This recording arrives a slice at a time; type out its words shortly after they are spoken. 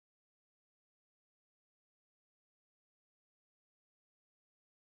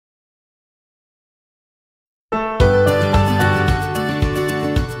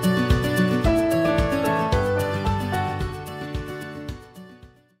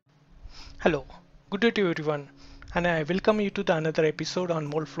Hello, good day to everyone, and I welcome you to another episode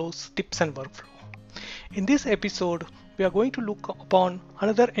on Moldflow's tips and workflow. In this episode, we are going to look upon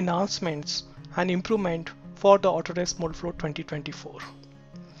another enhancements and improvement for the Autodesk Moldflow 2024.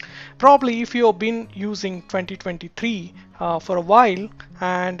 Probably if you have been using 2023 for a while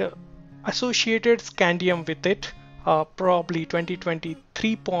and associated Scandium with it, probably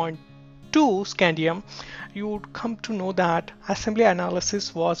 2023.2 Scandium, you would come to know that assembly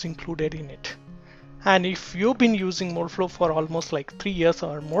analysis was included in it. And if you've been using Moldflow for almost like 3 years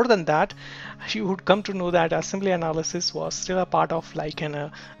or more than that, you would come to know that assembly analysis was still a part of like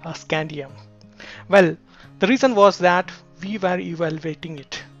a Scandium. Well, the reason was that we were evaluating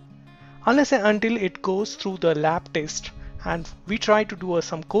it. Unless and until it goes through the lab test and we try to do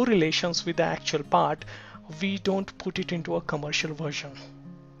some correlations with the actual part, we don't put it into a commercial version.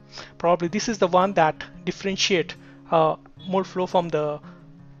 Probably this is the one that differentiate Moldflow from the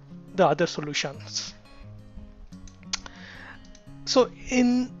other solutions. So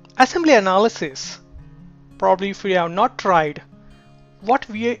in assembly analysis, probably if we have not tried, what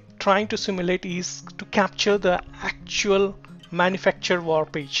we are trying to simulate is to capture the actual manufacture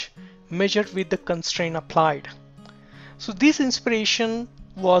warpage measured with the constraint applied. So this inspiration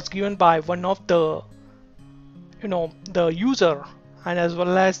was given by one of the user and as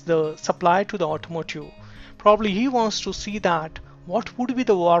well as the supplier to the automotive. Probably he wants to see that what would be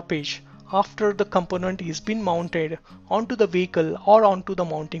the warpage after the component is been mounted onto the vehicle or onto the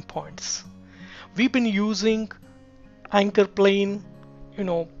mounting points. We've been using anchor plane,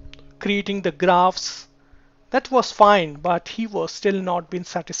 creating the graphs. That was fine, but he was still not been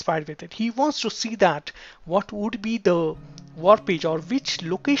satisfied with it. He wants to see that what would be the warpage or which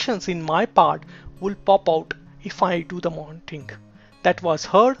locations in my part will pop out if I do the mounting. That was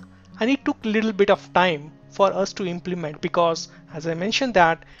heard, and it took a little bit of time for us to implement because, as I mentioned,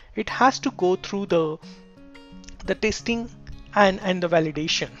 that it has to go through the testing and the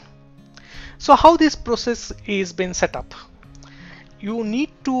validation. So how this process is been set up? You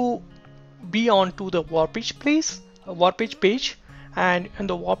need to be onto the warpage page, and in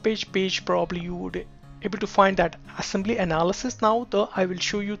the warpage page probably you would able to find that assembly analysis. Now I will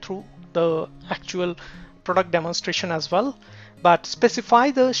show you through the actual product demonstration as well, but specify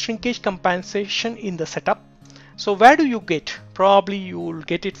the shrinkage compensation in the setup. So where do you get? Probably you will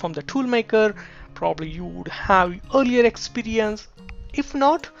get it from the toolmaker. Probably you would have earlier experience. If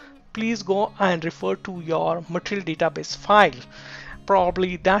not, please go and refer to your material database file.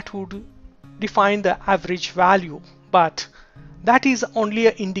 Probably that would define the average value, but that is only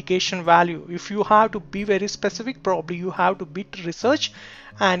an indication value. If you have to be very specific, probably you have to bit research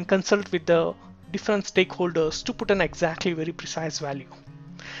and consult with the different stakeholders to put an exactly very precise value.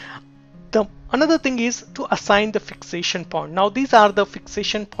 Another thing is to assign the fixation point. Now these are the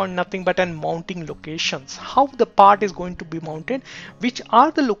fixation point, nothing but an mounting locations. How the part is going to be mounted, which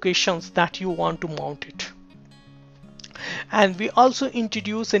are the locations that you want to mount it. And we also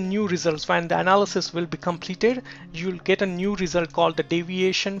introduce a new results. When the analysis will be completed, you'll get a new result called the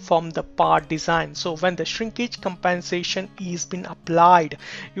deviation from the part design. So when the shrinkage compensation is been applied,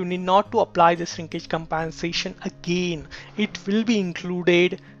 you need not to apply the shrinkage compensation again. It will be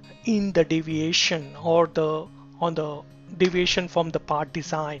included in the deviation or on the deviation from the part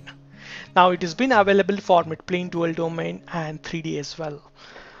design. Now it has been available for mid-plane, dual domain and 3D as well.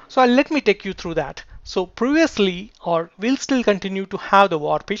 So let me take you through that. So previously, or we'll still continue to have the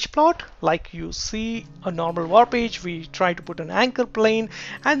warpage plot. Like you see a normal warpage, we try to put an anchor plane,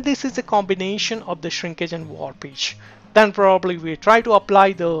 and this is a combination of the shrinkage and warpage. Then probably we try to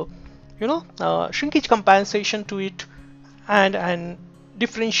apply the shrinkage compensation to it and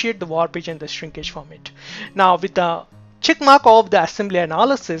differentiate the warpage and the shrinkage from it. Now with the check mark of the assembly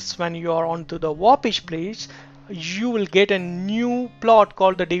analysis, when you are onto the warpage page, you will get a new plot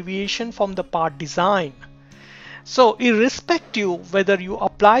called the deviation from the part design. So irrespective whether you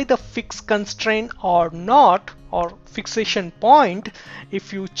apply the fixed constraint or not, or fixation point,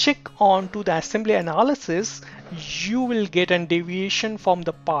 if you check on to the assembly analysis, you will get a deviation from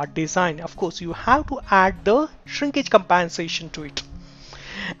the part design. Of course, you have to add the shrinkage compensation to it.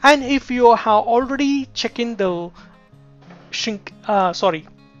 And if you have already checked in the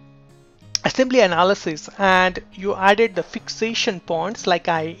assembly analysis and you added the fixation points like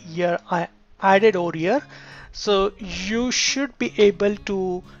I added over here, so you should be able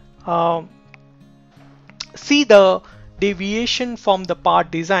to see the deviation from the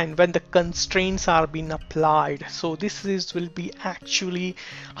part design when the constraints are being applied. So this will be actually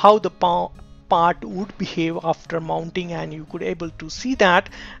how the part would behave after mounting, and you could able to see that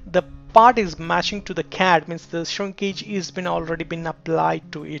the part is matching to the CAD, means the shrinkage is already been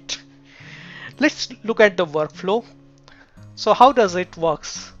applied to it. Let's look at the workflow. So how does it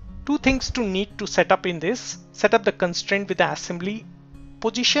works? Two things to need to set up in this. Set up the constraint with the assembly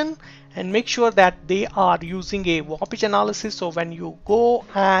position and make sure that they are using a warpage analysis. So when you go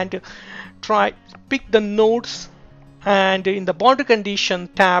and pick the nodes and in the boundary condition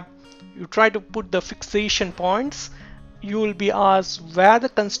tab, you try to put the fixation points, you will be asked where the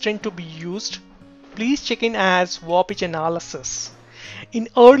constraint to be used. Please check in as warpage analysis. In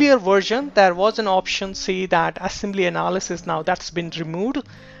earlier version, there was an option say that assembly analysis. Now that's been removed.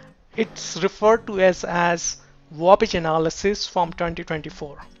 It's referred to as warpage analysis from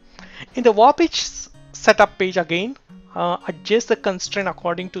 2024. In the warpage setup page again, adjust the constraint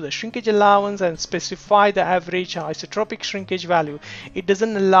according to the shrinkage allowance and specify the average isotropic shrinkage value. It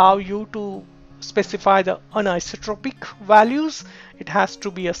doesn't allow you to specify the anisotropic values. It has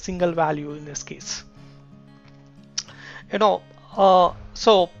to be a single value in this case.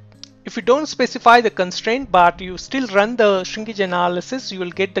 So if you don't specify the constraint but you still run the shrinkage analysis, you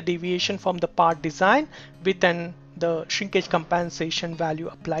will get the deviation from the part design with the shrinkage compensation value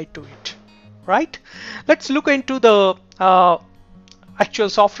applied to it, right? Let's look into the actual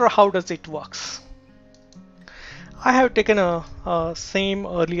software. How does it works? I have taken a same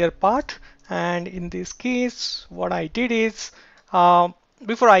earlier part, and in this case what I did is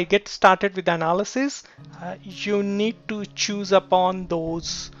before I get started with the analysis, you need to choose upon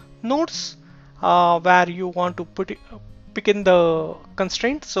those nodes where you want to pick in the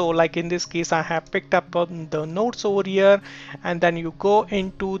constraint. So like in this case, I have picked up on the nodes over here, and then you go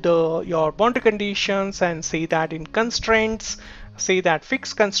into your boundary conditions and say that in constraints, say that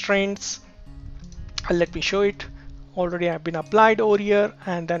fixed constraints. Let me show it. Already have been applied over here,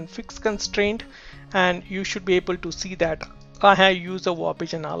 and then fixed constraint, and you should be able to see that I have used a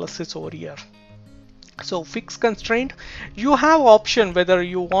warpage analysis over here. So fixed constraint, you have option whether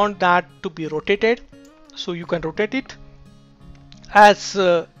you want that to be rotated, so you can rotate it as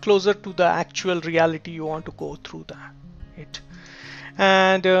closer to the actual reality you want to go through it.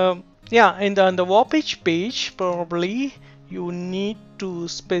 And yeah, in the warpage page, probably you need to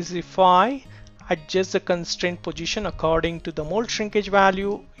specify adjust the constraint position according to the mold shrinkage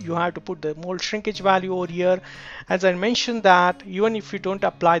value. You have to put the mold shrinkage value over here. As I mentioned that even if you don't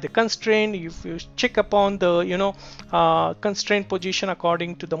apply the constraint, if you check upon the constraint position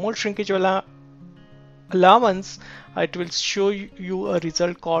according to the mold shrinkage allowance, it will show you a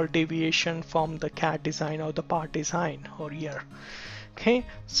result called deviation from the CAD design or the part design over here. Okay,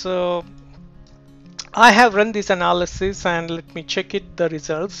 so I have run this analysis and let me check the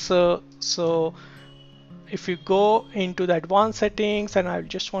results. So if you go into the advanced settings, and I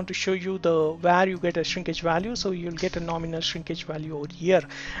just want to show you where you get a shrinkage value. So you'll get a nominal shrinkage value over here,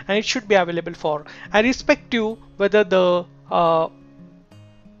 and it should be available for irrespective whether the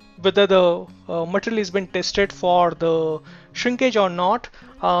material has been tested for the shrinkage or not.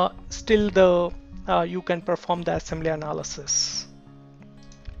 Still you can perform the assembly analysis.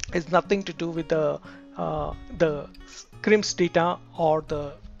 It's nothing to do with the CRIMS data or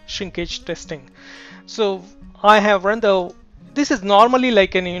the shrinkage testing. So I have run this is normally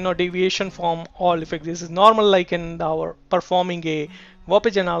like an deviation from all effects. This is normal like in our performing a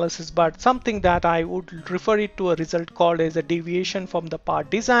warpage analysis, but something that I would refer it to a result called as a deviation from the part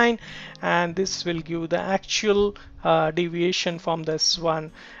design, and this will give the actual deviation from this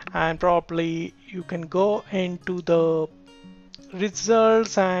one. And probably you can go into the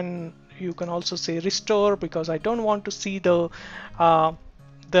results and you can also say restore, because I don't want to see the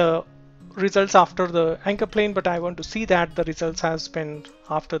results after the anchor plane, but I want to see that the results has been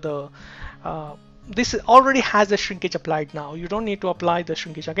after the this already has a shrinkage applied. Now you don't need to apply the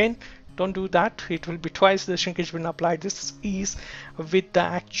shrinkage again. Don't do that. It will be twice the shrinkage when applied. This is with the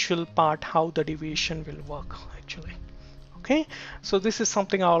actual part how the deviation will work actually. Okay, so this is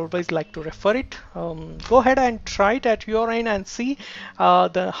something I always like to refer it. Go ahead and try it at your end and see how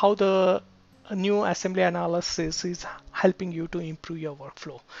the new assembly analysis is helping you to improve your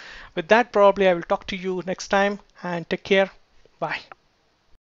workflow. With that, probably I will talk to you next time, and take care. Bye.